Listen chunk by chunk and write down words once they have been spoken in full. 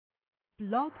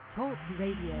Blog Talk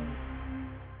Radio.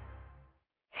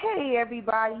 Hey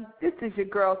everybody, this is your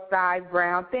girl Cy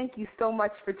Brown. Thank you so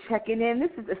much for checking in. This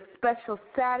is a special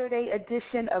Saturday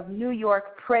edition of New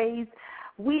York Praise.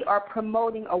 We are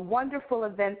promoting a wonderful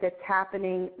event that's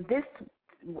happening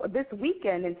this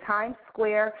weekend in Times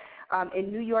Square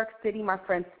in New York City. My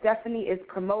friend Stephanie is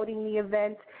promoting the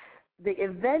event. The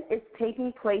event is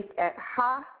taking place at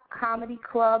Ha Comedy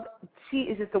Club. She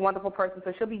is just a wonderful person,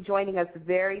 so she'll be joining us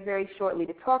very, very shortly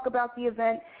to talk about the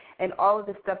event and all of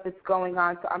the stuff that's going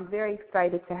on. So I'm very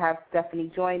excited to have Stephanie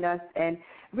join us and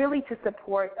really to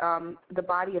support the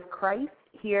body of Christ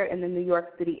here in the New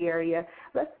York City area.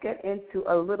 Let's get into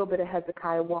a little bit of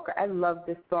Hezekiah Walker. I love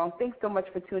this song. Thanks so much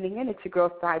for tuning in. It's your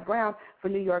girl Cy Brown for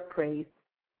New York Praise.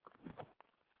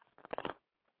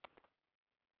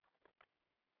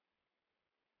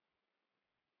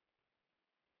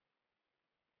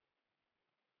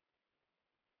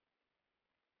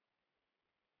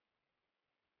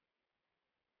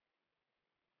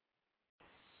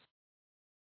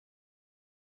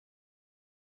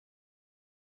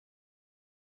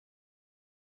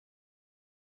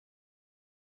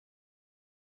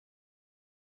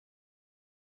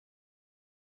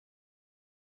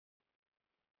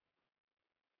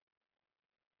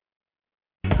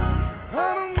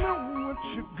 I don't know what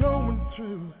you're going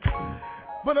through,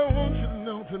 but I want you to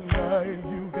know tonight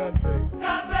you got faith.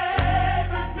 God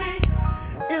favors me.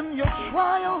 In your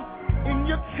trial, in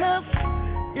your test,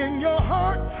 in your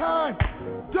hard time,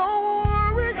 don't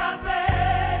worry. God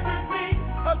favors me.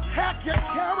 Attack your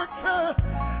character,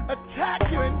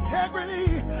 attack your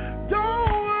integrity.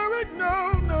 Don't worry,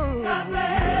 no. God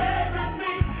favors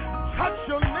me. Touch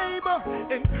your neighbor,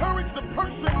 encourage the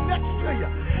person next to you.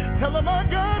 Tell him I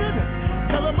got it,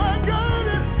 tell him I got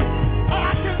it.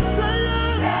 I can say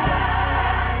it,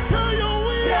 yeah. Till you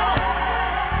will, yeah.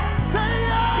 Say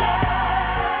it,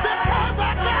 because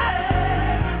I got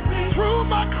it. Through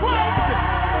my crisis,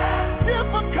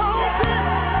 difficulty,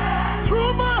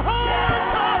 through my hard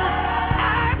times,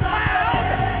 I found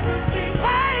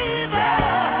favor.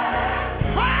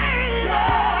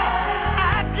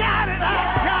 I got it.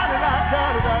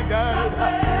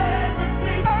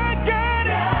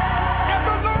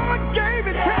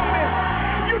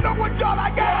 Y'all, I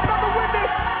got another witness.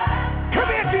 Come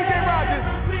here, DJ Rogers.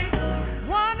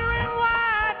 Wondering why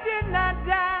I did not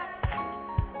die.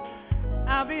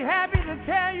 I'll be happy to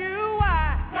tell you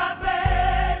why. God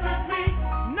favors me.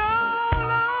 No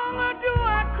longer do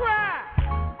I cry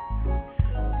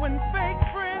when fake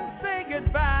friends say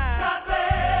goodbye. God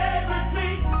favors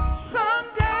me. Some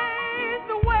days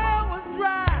the well was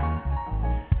dry,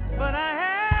 but I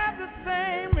have the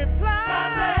same reply.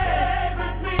 God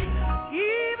favors me.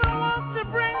 Evil wants to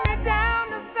bring me down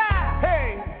the side.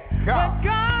 Hey, God. But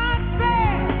God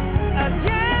said,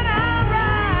 again I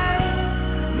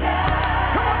rise.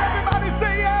 Yeah. Come on, everybody,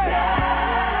 say yeah.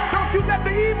 Yeah. Don't you let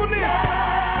the evilness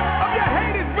of your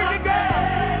haters bring you down.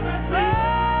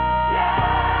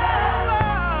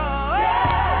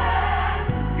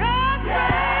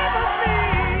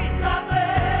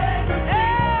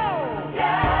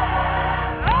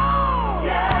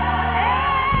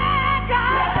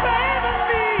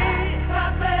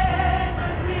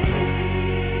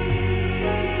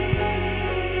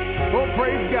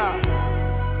 Praise God.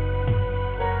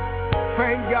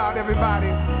 Thank God, everybody.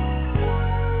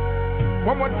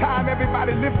 One more time,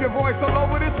 everybody, lift your voice all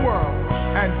over this world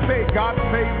and say, God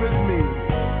favors me.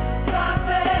 God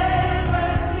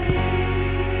favors me.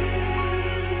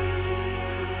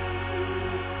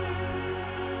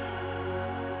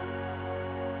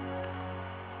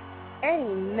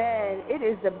 Amen. It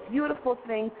is a beautiful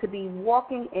thing to be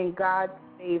walking in God's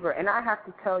favor. And I have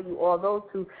to tell you, all those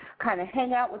who kind of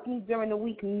hang out with me during the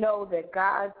week know that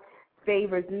God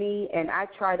favors me, and I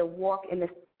try to walk in the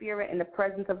spirit and the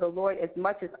presence of the Lord as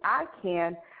much as I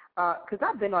can, because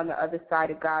I've been on the other side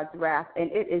of God's wrath,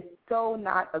 and it is so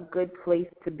not a good place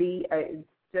to be.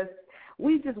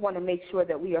 We just want to make sure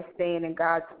that we are staying in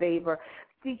God's favor.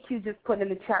 CQ just put in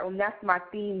the chat room, that's my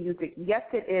theme music. Yes,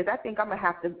 it is. I think I'm going to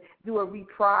have to do a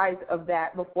reprise of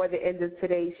that before the end of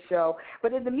today's show.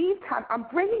 But in the meantime, I'm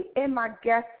bringing in my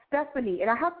guest, Stephanie, and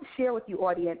I have to share with you,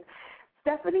 audience,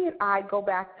 Stephanie and I go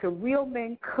back to Real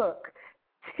Men Cook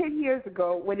 10 years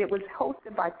ago when it was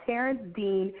hosted by Terrence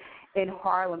Dean in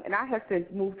Harlem. And I have since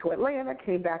moved to Atlanta,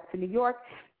 came back to New York,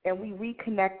 and we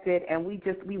reconnected, and we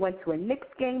went to a Knicks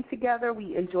game together.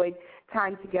 We enjoyed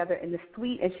time together in the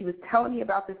suite, and she was telling me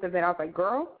about this event. I was like,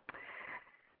 girl,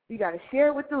 you got to share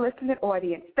it with the listening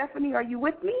audience. Stephanie, are you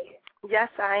with me? Yes,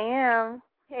 I am.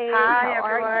 Hey, hi, how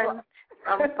everyone. are you?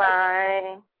 I'm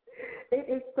fine. It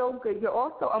is so good. You're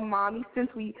also a mommy. Since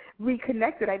we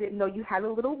reconnected, I didn't know you had a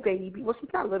little baby. Well, she's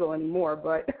not little anymore,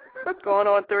 but going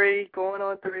on 3.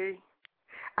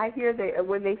 I hear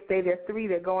when they say they're 3,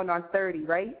 they're going on 30,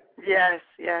 right? Yes.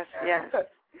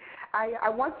 I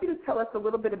want you to tell us a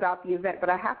little bit about the event, but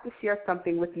I have to share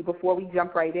something with you before we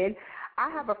jump right in. I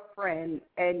have a friend,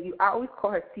 and I always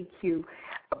call her CQ,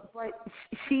 but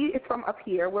she is from up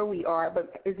here where we are,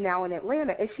 but is now in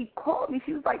Atlanta, and she called me.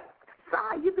 She was like, "Si,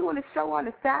 you doing a show on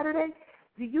a Saturday?"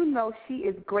 Do you know she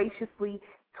is graciously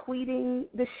tweeting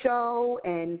the show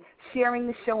and sharing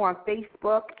the show on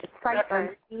Facebook, sight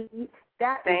unseen?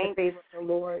 That is the favor of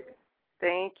the Lord.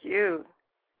 Thank you.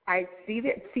 I see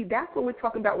that. See, that's what we're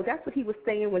talking about. That's what he was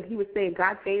saying when he was saying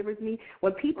God favors me.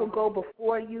 When people go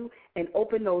before you and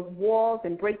open those walls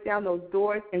and break down those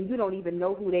doors, and you don't even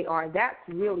know who they are, that's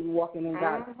really walking in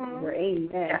God's favor. Amen.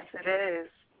 Yes, it is.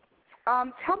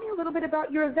 Tell me a little bit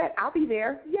about your event. I'll be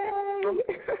there. Yay!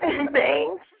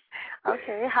 Thanks.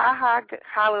 Okay,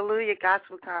 Hallelujah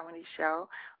Gospel Comedy Show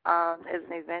is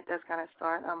an event that's going to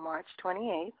start on March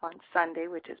 28th on Sunday,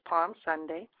 which is Palm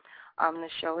Sunday. The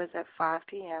show is at 5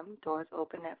 p.m. Doors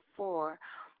open at 4.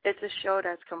 It's a show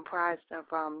that's comprised of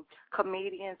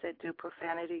comedians that do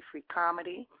profanity-free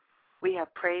comedy. We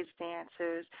have praise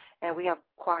dancers, and we have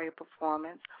choir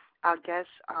performance. Our guest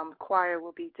choir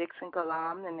will be Dixon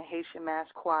Galam and the Haitian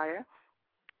Mass Choir.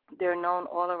 They're known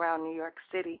all around New York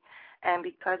City. And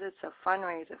because it's a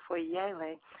fundraiser for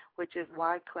Yele, which is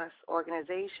Wyclif's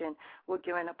organization, we're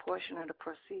giving a portion of the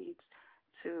proceeds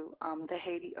to the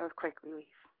Haiti earthquake relief.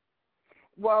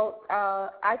 Well,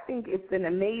 I think it's an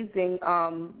amazing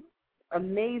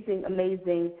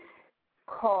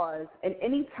cause. And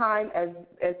any time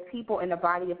as people in the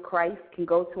body of Christ can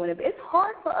go to an event, it's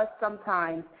hard for us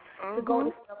sometimes to go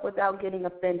to stuff without getting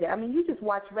offended. I mean, you just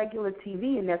watch regular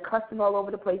TV and they're cussing all over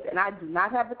the place, and I do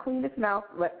not have the cleanest mouth,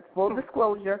 full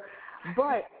disclosure.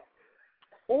 But,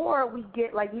 or we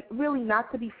get, like, really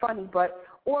not to be funny, but,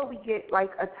 or we get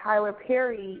like a Tyler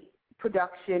Perry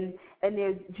production and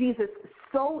there's Jesus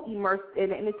so immersed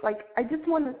in it, and it's like, I just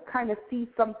want to kind of see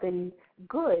something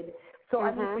good. So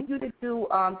I mean, for you to do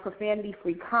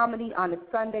profanity-free comedy on a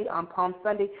Sunday, on Palm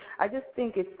Sunday, I just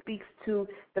think it speaks to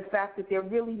the fact that there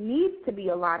really needs to be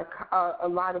a lot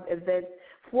of events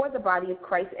for the body of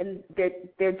Christ, and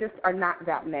there just are not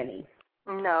that many.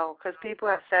 No, because people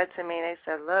have said to me, they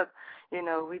said, look, you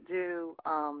know, we do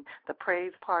the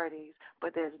praise parties,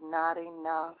 but there's not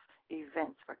enough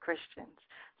events for Christians.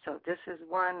 So this is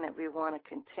one that we want to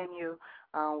continue.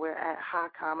 We're at Ha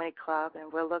Comedy Club,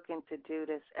 and we're looking to do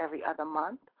this every other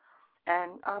month.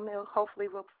 And hopefully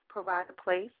we'll provide a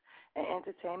place and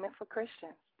entertainment for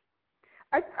Christians.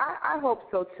 I hope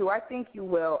so, too. I think you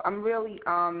will. I'm really,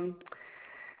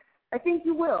 I think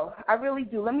you will. I really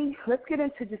do. Let's get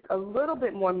into just a little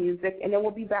bit more music, and then we'll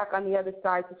be back on the other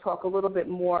side to talk a little bit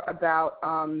more about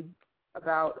the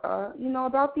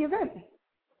event.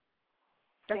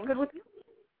 That's good with you?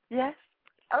 Yes.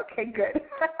 Okay, good.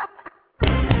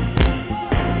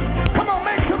 Come on,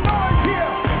 make some noise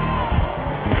here.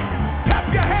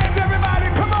 Clap your hands, everybody.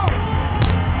 Come on.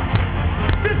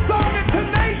 This song is to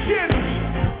nations.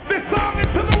 This song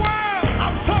is to the world.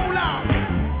 I'm so loud.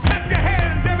 Clap your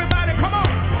hands, everybody. Come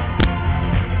on.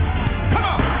 Come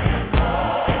on.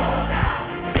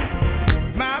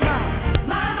 My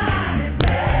mind is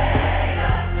made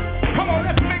up. Come on,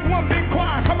 let's make one big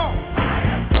choir. Come on.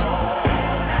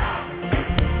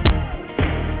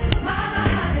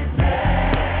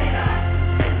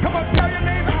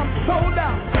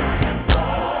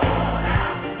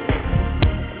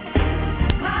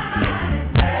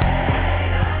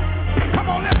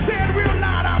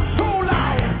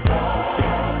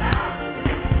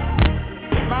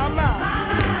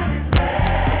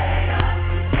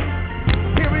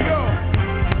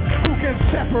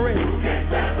 Separate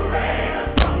us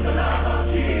from the love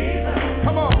of Jesus.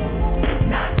 Come on.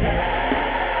 Not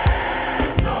death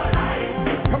nor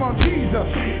life. Come on, Jesus.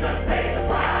 Jesus paid the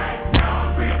price. Now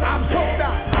I'm free. I'm sold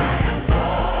out. I am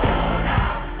sold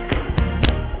out.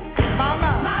 My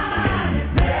mind is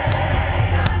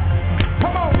made up.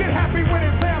 Come on, get happy when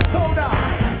it says I'm sold out. I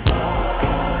am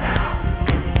sold out.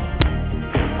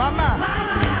 My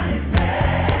mind is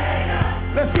made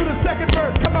up. Let's do the second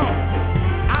verse. Come on.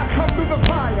 Come through the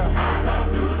fire. I come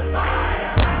through the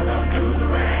fire. I come through the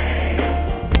rain.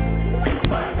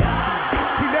 But God,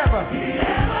 He never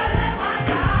let my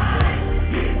guide.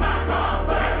 He's my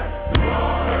comfort through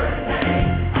all hurt and pain.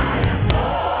 I am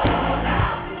sold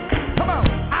out. Come on,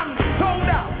 I'm sold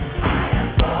out. I am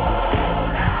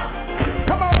sold out.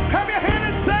 Come on, clap your hand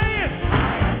and say it. I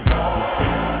am sold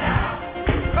out.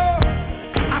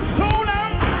 I'm sold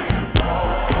out. I am sold out.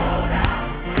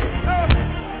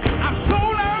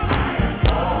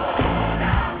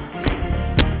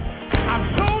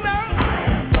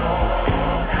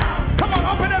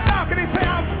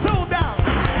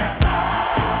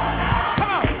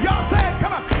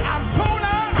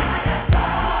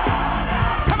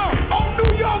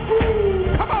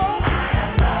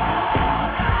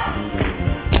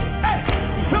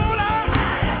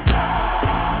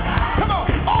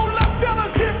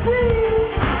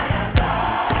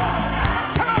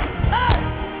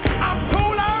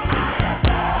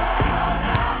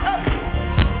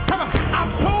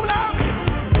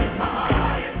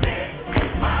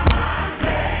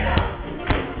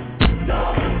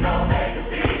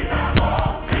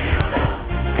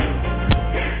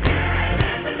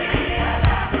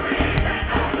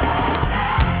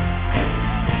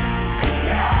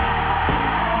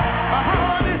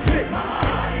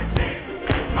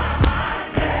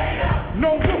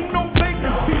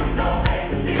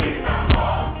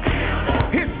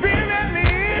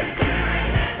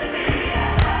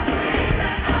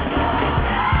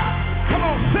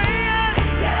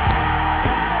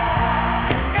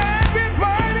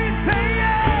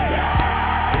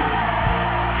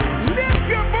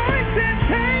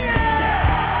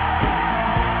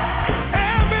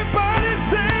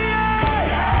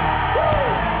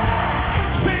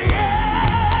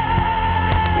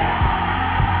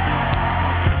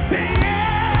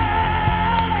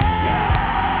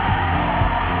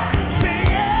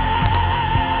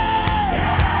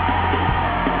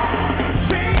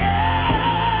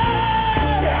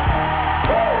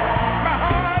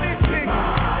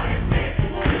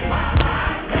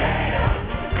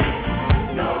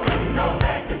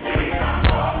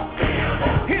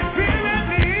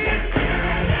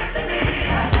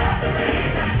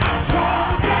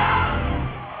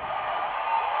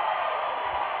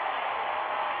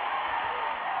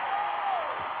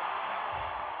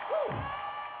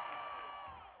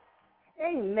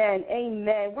 Amen,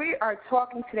 amen. We are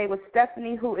talking today with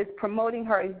Stephanie, who is promoting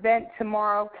her event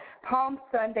tomorrow, Palm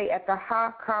Sunday, at the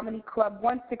Ha Comedy Club,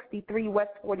 163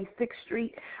 West 46th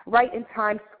Street, right in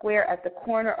Times Square at the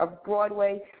corner of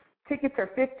Broadway. Tickets are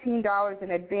 $15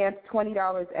 in advance,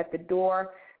 $20 at the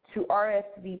door. To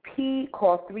RSVP,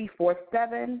 call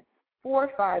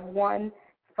 347-451-5812.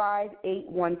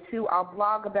 I'll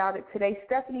blog about it today.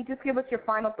 Stephanie, just give us your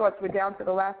final thoughts. We're down to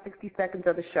the last 60 seconds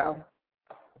of the show.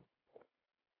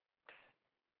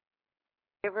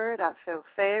 I feel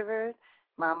favored.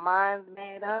 My mind's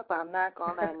made up. I'm not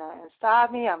going to let nothing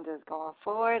stop me. I'm just going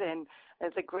forward, and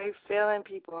it's a great feeling.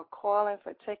 People are calling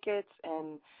for tickets,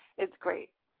 and it's great.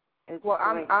 It's well,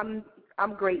 great. I'm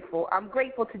grateful. I'm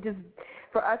grateful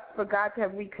for God to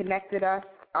have reconnected us,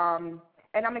 and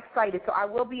I'm excited. So I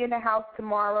will be in the house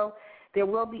tomorrow. There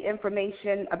will be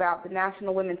information about the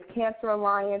National Women's Cancer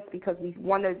Alliance, because we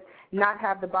want to not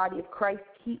have the body of Christ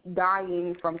keep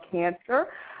dying from cancer.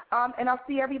 And I'll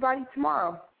see everybody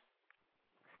tomorrow.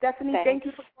 Stephanie, thank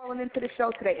you for calling into the show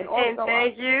today. And also,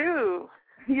 thank you.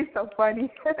 You're so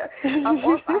funny.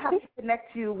 Also, I have to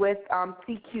connect you with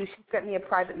CQ. She sent me a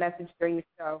private message during the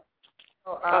show.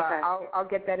 So okay. I'll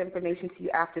get that information to you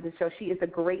after the show. She is a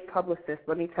great publicist,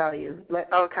 let me tell you.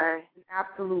 Okay. An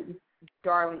absolute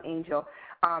darling angel.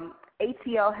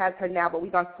 ATL has her now, but we're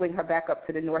going to swing her back up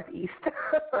to the Northeast.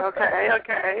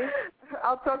 Okay.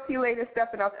 I'll talk to you later,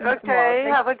 Steph, and I'll see you tomorrow. Okay,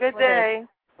 have a good day.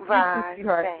 Bye.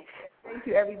 Thank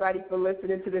you, everybody, for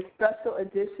listening to this special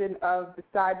edition of the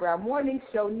Cy Brown Morning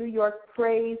Show, New York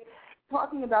Praise,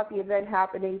 talking about the event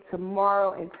happening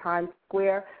tomorrow in Times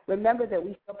Square. Remember that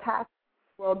we shall pass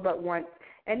the world but once.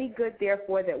 Any good,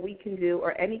 therefore, that we can do,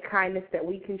 or any kindness that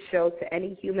we can show to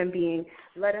any human being,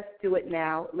 let us do it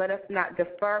now. Let us not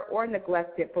defer or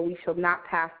neglect it, for we shall not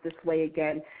pass this way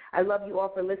again. I love you all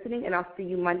for listening, and I'll see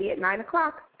you Monday at 9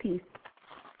 o'clock. Peace.